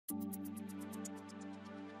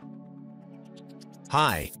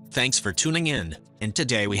Hi, thanks for tuning in, and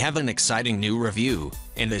today we have an exciting new review,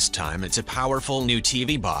 and this time it's a powerful new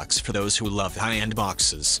TV box for those who love high-end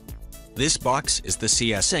boxes. This box is the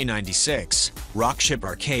CSA96 Rockchip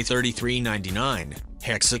RK3399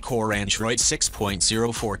 Hexa Core Android 6.0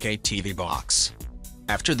 4K TV box.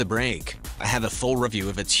 After the break, I have a full review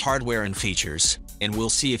of its hardware and features, and we'll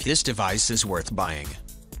see if this device is worth buying.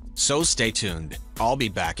 So stay tuned, I'll be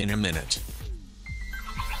back in a minute.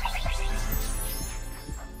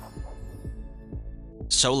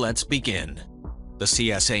 So let's begin. The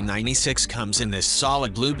CSA96 comes in this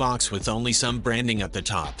solid blue box with only some branding at the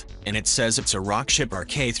top, and it says it's a Rockchip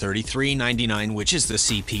RK3399, which is the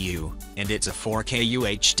CPU, and it's a 4K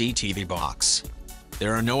UHD TV box.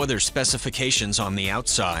 There are no other specifications on the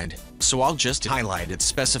outside, so I'll just highlight its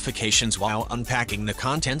specifications while unpacking the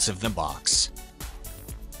contents of the box.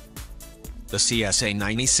 The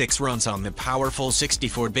CSA96 runs on the powerful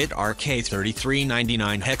 64-bit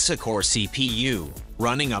RK3399 Hexa Core CPU,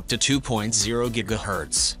 running up to 2.0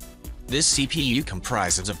 GHz. This CPU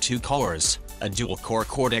comprises of 2 cores, a dual-core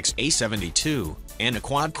Cortex-A72, and a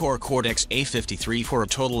quad-core Cortex-A53 for a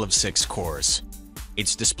total of 6 cores.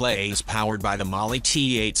 Its display is powered by the Mali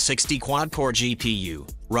T860 quad-core GPU,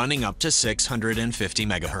 running up to 650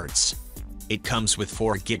 MHz. It comes with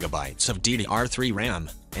 4 GB of DDR3 RAM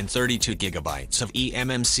and 32 GB of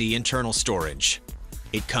eMMC internal storage.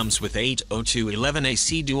 It comes with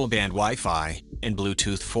 802.11ac dual-band Wi-Fi and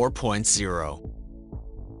Bluetooth 4.0.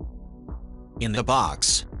 In the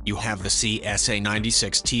box, you have the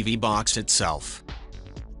CSA96 TV box itself.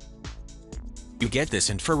 You get this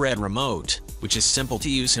infrared remote, which is simple to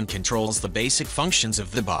use and controls the basic functions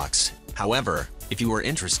of the box. However, if you are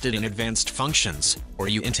interested in advanced functions, or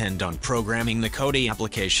you intend on programming the Kodi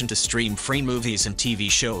application to stream free movies and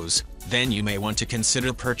TV shows, then you may want to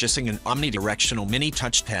consider purchasing an omnidirectional mini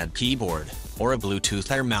touchpad keyboard, or a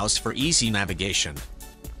Bluetooth Air mouse for easy navigation.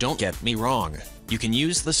 Don't get me wrong, you can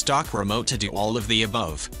use the stock remote to do all of the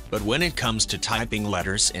above, but when it comes to typing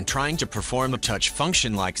letters and trying to perform a touch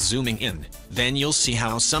function like zooming in, then you'll see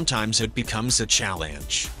how sometimes it becomes a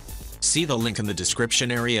challenge. See the link in the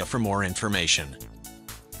description area for more information.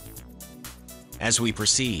 As we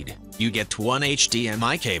proceed, you get one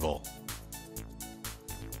HDMI cable.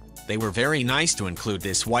 They were very nice to include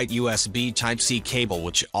this white USB Type-C cable,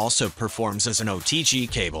 which also performs as an OTG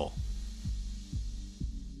cable.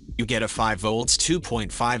 You get a 5 volts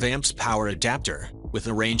 2.5 amps power adapter, with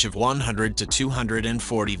a range of 100 to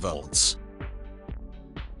 240 volts.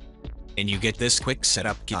 And you get this quick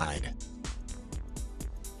setup guide.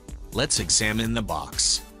 Let's examine the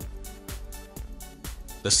box.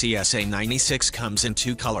 The CSA96 comes in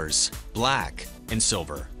 2 colors, black and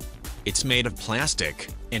silver. It's made of plastic,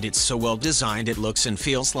 and it's so well designed it looks and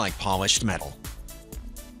feels like polished metal.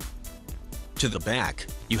 To the back,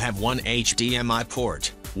 you have one HDMI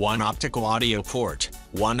port, one optical audio port,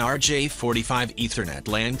 one RJ45 Ethernet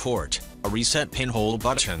LAN port, a reset pinhole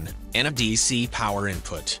button, and a DC power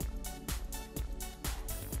input.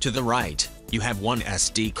 To the right, you have one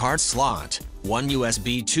SD card slot, one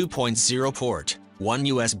USB 2.0 port, one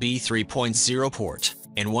USB 3.0 port,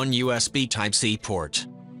 and one USB Type-C port.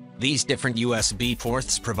 These different USB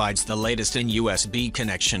ports provides the latest in USB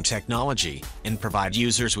connection technology and provide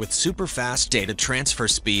users with super fast data transfer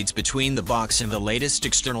speeds between the box and the latest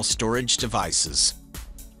external storage devices.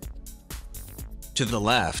 To the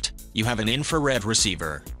left, you have an infrared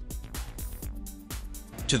receiver.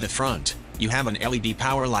 To the front, you have an LED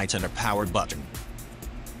power light and a power button.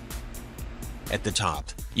 At the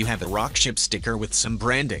top, you have a Rockchip sticker with some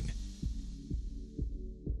branding.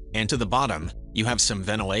 And to the bottom, you have some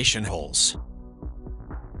ventilation holes.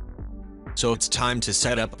 So it's time to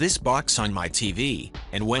set up this box on my TV,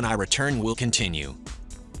 and when I return we'll continue.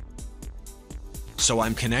 So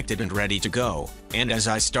I'm connected and ready to go, and as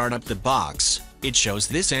I start up the box, it shows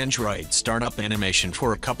this Android startup animation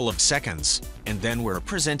for a couple of seconds, and then we're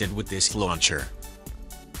presented with this launcher.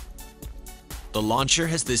 The launcher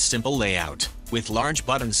has this simple layout, with large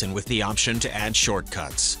buttons and with the option to add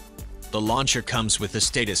shortcuts. The launcher comes with a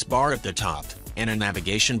status bar at the top, and a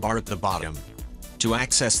navigation bar at the bottom. To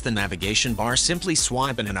access the navigation bar, simply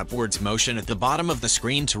swipe in an upwards motion at the bottom of the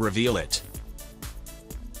screen to reveal it.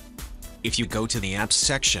 If you go to the apps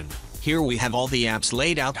section, here we have all the apps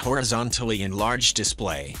laid out horizontally in large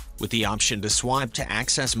display, with the option to swipe to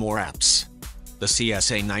access more apps. The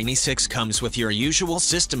CSA96 comes with your usual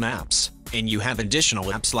system apps, and you have additional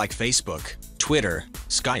apps like Facebook, Twitter,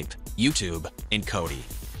 Skype, YouTube, and Kodi.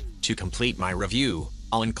 To complete my review,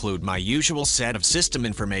 I'll include my usual set of system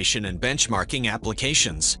information and benchmarking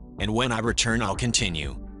applications, and when I return I'll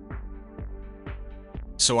continue.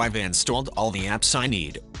 So I've installed all the apps I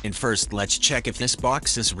need, and first let's check if this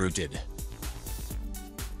box is rooted.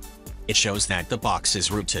 It shows that the box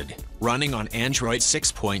is rooted, running on Android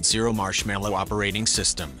 6.0 Marshmallow operating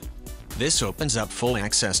system. This opens up full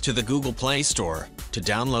access to the Google Play Store to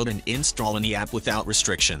download and install any app without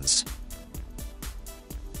restrictions.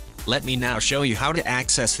 Let me now show you how to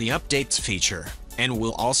access the updates feature, and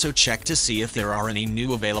we'll also check to see if there are any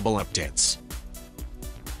new available updates.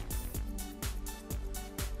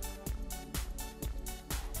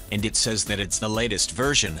 And it says that it's the latest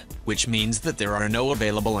version, which means that there are no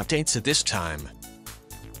available updates at this time.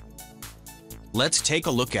 Let's take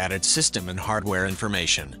a look at its system and hardware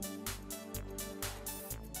information.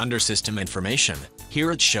 Under System Information,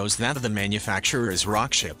 here it shows that the manufacturer is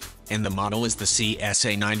Rockchip, and the model is the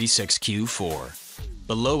CSA96 Q4.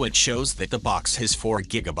 Below it shows that the box has 4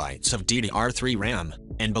 GB of DDR3 RAM,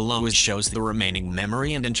 and below it shows the remaining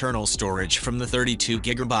memory and internal storage from the 32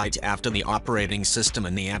 GB after the operating system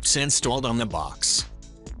and the apps installed on the box.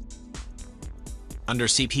 Under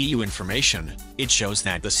CPU information, it shows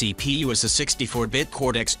that the CPU is a 64-bit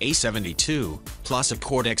Cortex-A72, plus a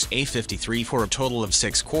Cortex-A53 for a total of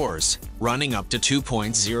 6 cores, running up to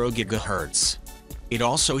 2.0 GHz. It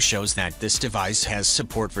also shows that this device has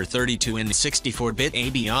support for 32 and 64-bit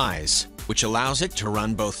ABIs, which allows it to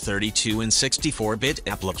run both 32 and 64-bit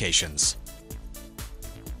applications.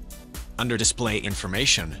 Under Display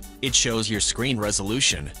Information, it shows your screen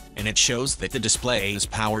resolution, and it shows that the display is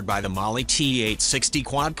powered by the Mali T860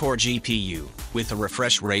 quad-core GPU, with a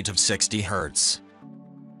refresh rate of 60 Hz.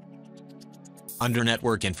 Under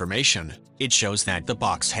Network Information, it shows that the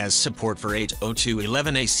box has support for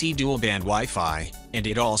 802.11ac dual-band Wi-Fi, and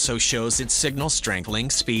it also shows its signal strength,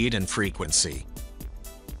 link speed, and frequency.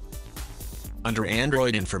 Under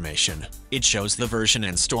Android Information, it shows the version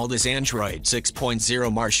installed is Android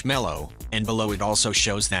 6.0 Marshmallow, and below it also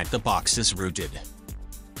shows that the box is rooted.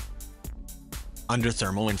 Under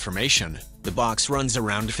Thermal Information, the box runs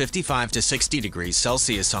around 55 to 60 degrees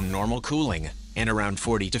Celsius on normal cooling, and around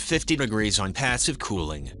 40 to 50 degrees on passive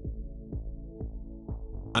cooling.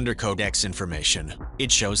 Under Codecs Information, it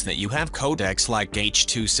shows that you have codecs like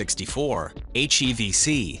H.264,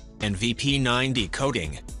 HEVC, and VP9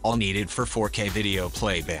 decoding, all needed for 4K video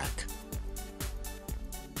playback.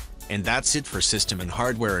 And that's it for system and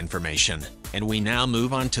hardware information, and we now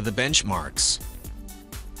move on to the benchmarks.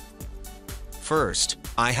 First,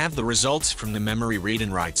 I have the results from the memory read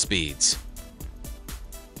and write speeds.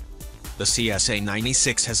 The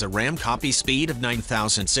CSA96 has a RAM copy speed of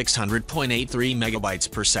 9600.83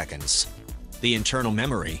 MB per second. The internal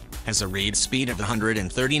memory has a read speed of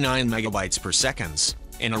 139 MB per second,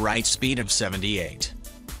 and a write speed of 78.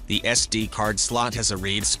 The SD card slot has a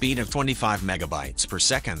read speed of 25 MB per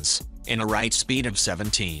second, and a write speed of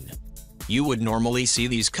 17. You would normally see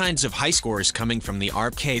these kinds of high scores coming from the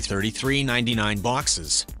RK3399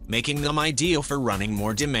 boxes, making them ideal for running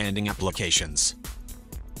more demanding applications.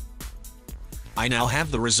 I now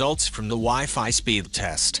have the results from the Wi-Fi speed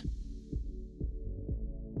test.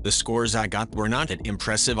 The scores I got were not that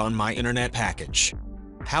impressive on my internet package.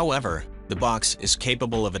 However, the box is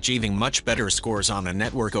capable of achieving much better scores on a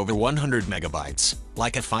network over 100 MB,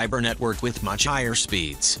 like a fiber network with much higher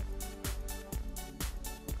speeds.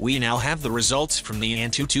 We now have the results from the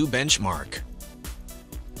Antutu benchmark.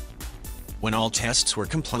 When all tests were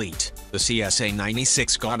complete, the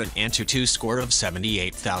CSA96 got an Antutu score of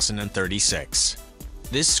 78,036.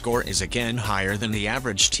 This score is again higher than the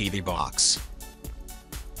average TV box.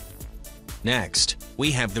 Next, we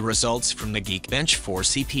have the results from the Geekbench 4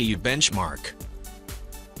 CPU benchmark.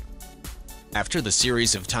 After the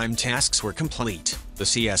series of time tasks were complete, the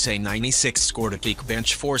CSA96 scored a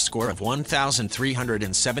Geekbench 4 score of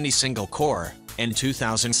 1,370 single-core and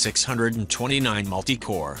 2,629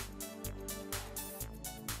 multi-core.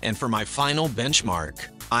 And for my final benchmark,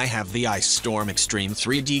 I have the IceStorm Extreme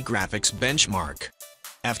 3D Graphics benchmark.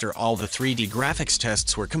 After all the 3D graphics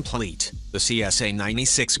tests were complete, the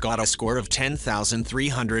CSA96 got a score of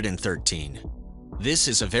 10,313. This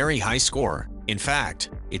is a very high score. In fact,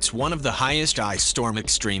 it's one of the highest IceStorm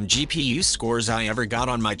Extreme GPU scores I ever got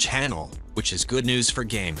on my channel, which is good news for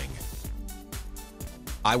gaming.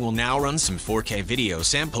 I will now run some 4K video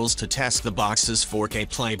samples to test the box's 4K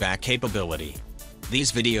playback capability.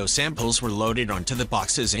 These video samples were loaded onto the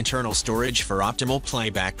box's internal storage for optimal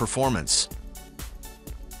playback performance.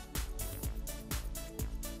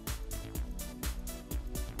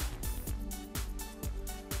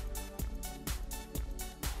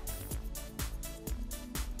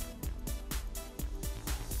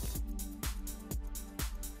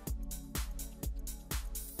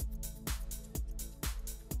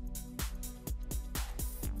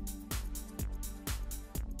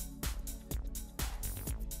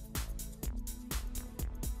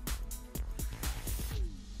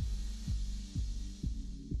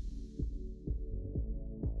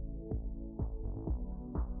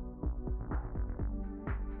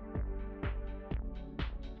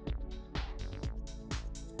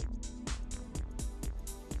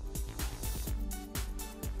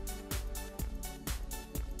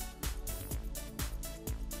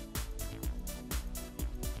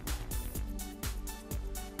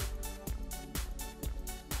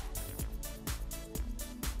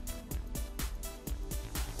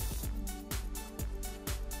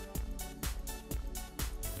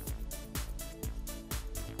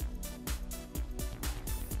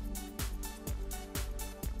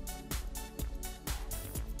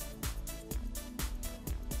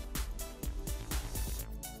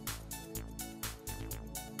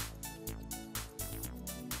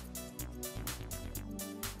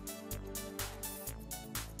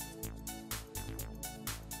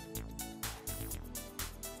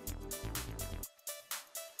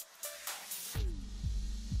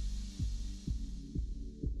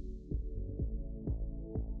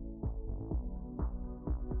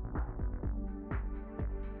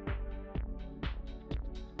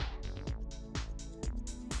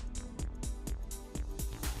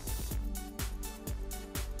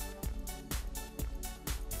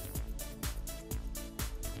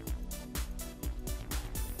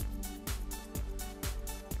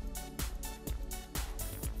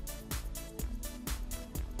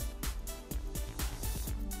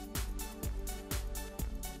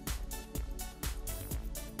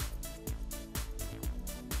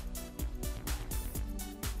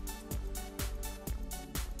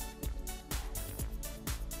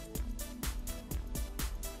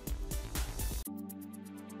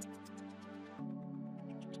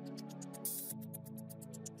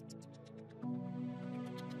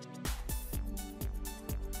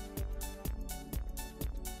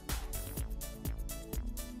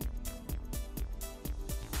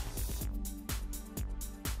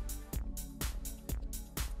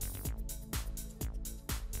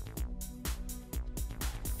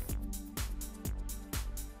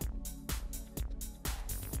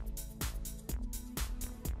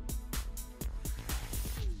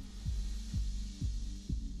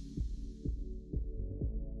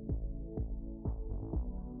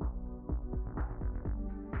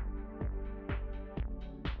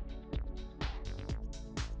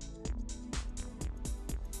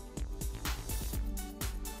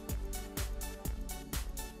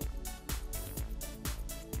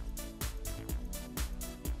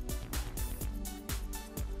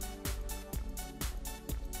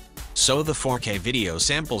 So the 4K video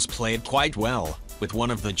samples played quite well, with one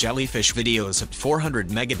of the jellyfish videos at 400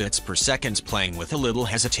 megabits per second playing with a little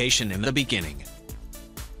hesitation in the beginning.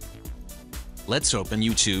 Let's open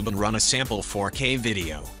YouTube and run a sample 4K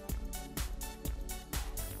video.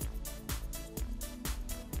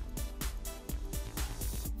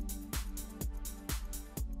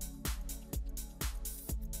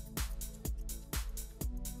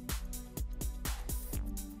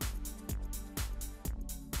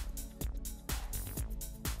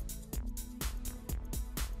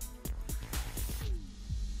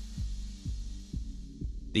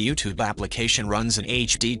 The YouTube application runs in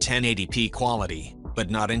HD 1080p quality, but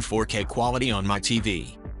not in 4K quality on my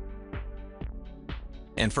TV.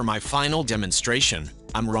 And for my final demonstration,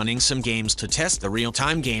 I'm running some games to test the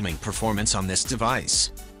real-time gaming performance on this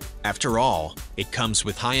device. After all, it comes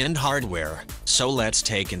with high-end hardware, so let's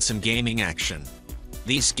take in some gaming action.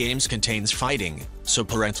 These games contains fighting, so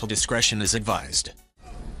parental discretion is advised.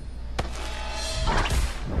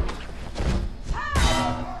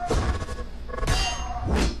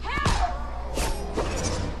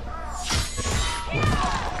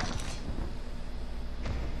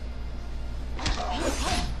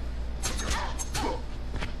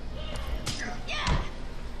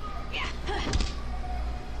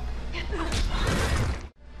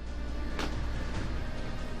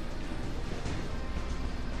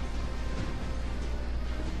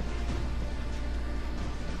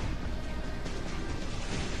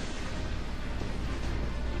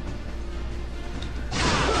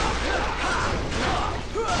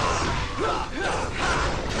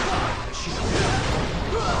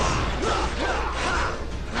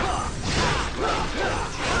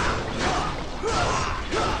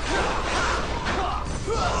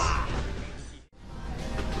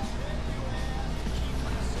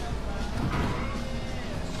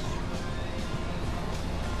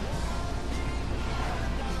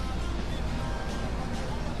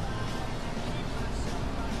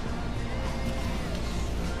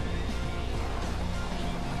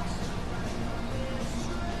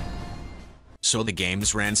 So the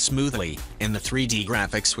games ran smoothly, and the 3D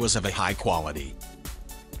graphics was of a high quality.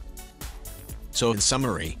 So in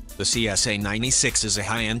summary, the CSA96 is a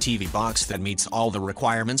high-end TV box that meets all the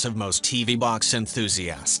requirements of most TV box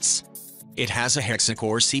enthusiasts. It has a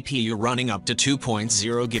hexa-core CPU running up to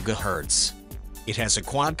 2.0 GHz. It has a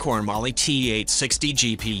quad-core Mali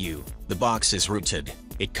T860 GPU, the box is rooted,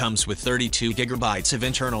 it comes with 32 GB of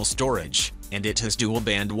internal storage, and it has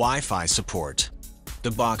dual-band Wi-Fi support. The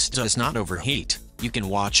box does not overheat, you can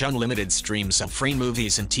watch unlimited streams of free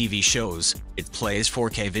movies and TV shows, it plays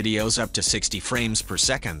 4K videos up to 60 frames per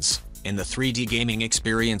second, and the 3D gaming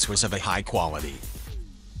experience was of a high quality.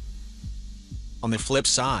 On the flip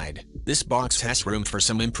side, this box has room for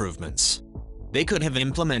some improvements. They could have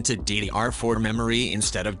implemented DDR4 memory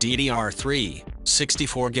instead of DDR3,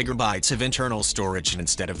 64 GB of internal storage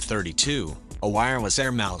instead of 32, a wireless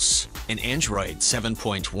air mouse, and Android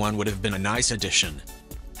 7.1 would have been a nice addition.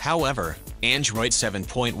 However, Android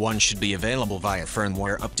 7.1 should be available via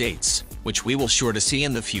firmware updates, which we will sure to see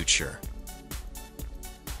in the future.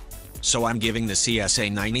 So I'm giving the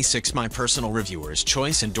CSA96 my personal reviewer's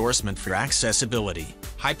choice endorsement for accessibility,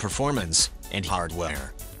 high performance, and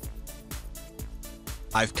hardware.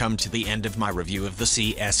 I've come to the end of my review of the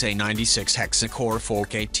CSA96 Hexa-core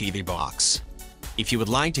 4K TV box. If you would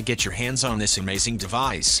like to get your hands on this amazing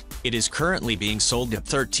device, it is currently being sold at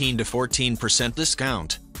 13 to 14%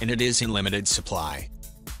 discount, and it is in limited supply.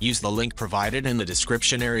 Use the link provided in the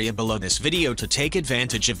description area below this video to take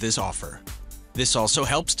advantage of this offer. This also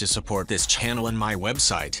helps to support this channel and my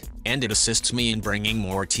website, and it assists me in bringing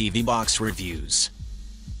more TV box reviews.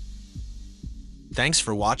 Thanks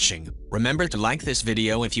for watching. Remember to like this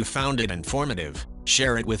video if you found it informative,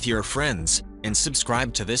 share it with your friends, and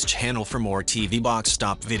subscribe to this channel for more TV box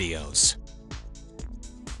top videos.